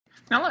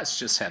Now let's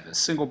just have a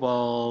single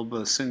bulb,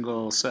 a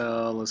single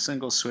cell, a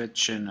single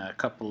switch, and a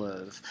couple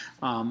of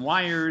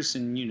wires,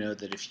 and you know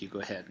that if you go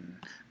ahead and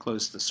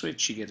close the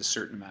switch, you get a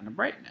certain amount of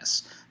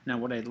brightness. Now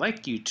what I'd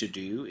like you to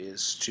do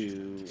is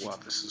to, while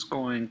this is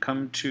going,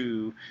 come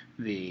to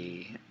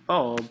the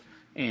bulb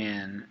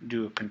and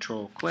do a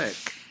control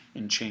click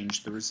and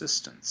change the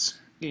resistance.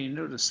 You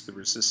notice the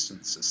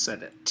resistance is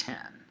set at 10.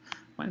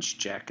 Why don't you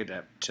jack it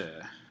up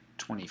to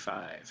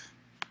 25?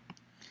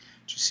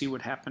 Do you see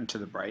what happened to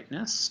the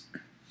brightness?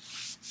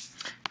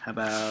 How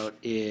about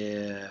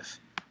if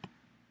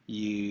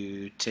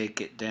you take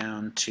it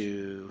down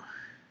to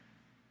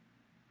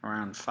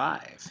around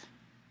 5?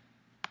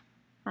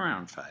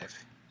 Around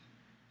 5.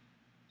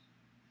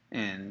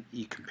 And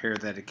you compare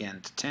that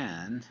again to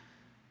 10.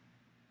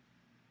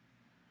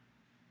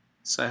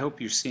 So I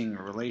hope you're seeing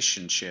a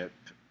relationship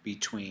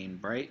between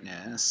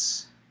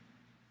brightness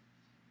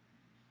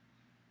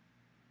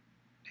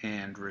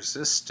and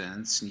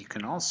resistance. And you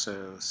can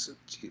also,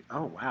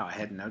 oh wow, I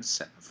hadn't noticed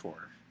that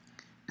before.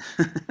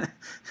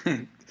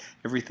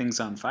 Everything's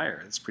on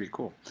fire. That's pretty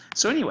cool.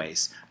 So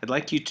anyways, I'd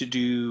like you to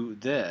do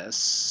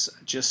this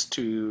just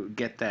to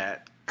get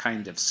that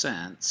kind of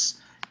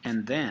sense.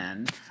 And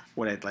then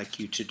what I'd like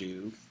you to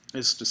do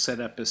is to set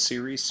up a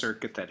series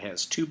circuit that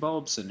has two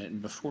bulbs in it.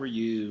 And before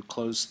you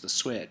close the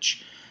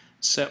switch,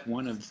 set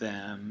one of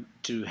them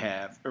to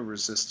have a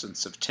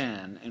resistance of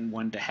 10 and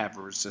one to have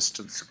a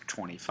resistance of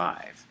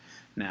 25.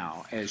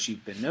 Now, as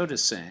you've been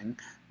noticing,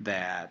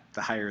 that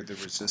the higher the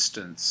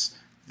resistance,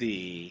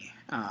 the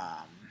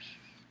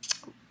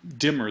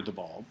dimmer the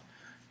bulb.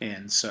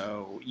 And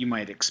so you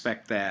might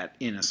expect that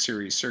in a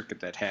series circuit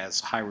that has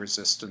high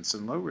resistance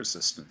and low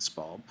resistance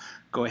bulb.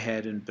 Go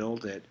ahead and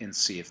build it and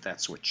see if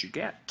that's what you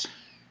get.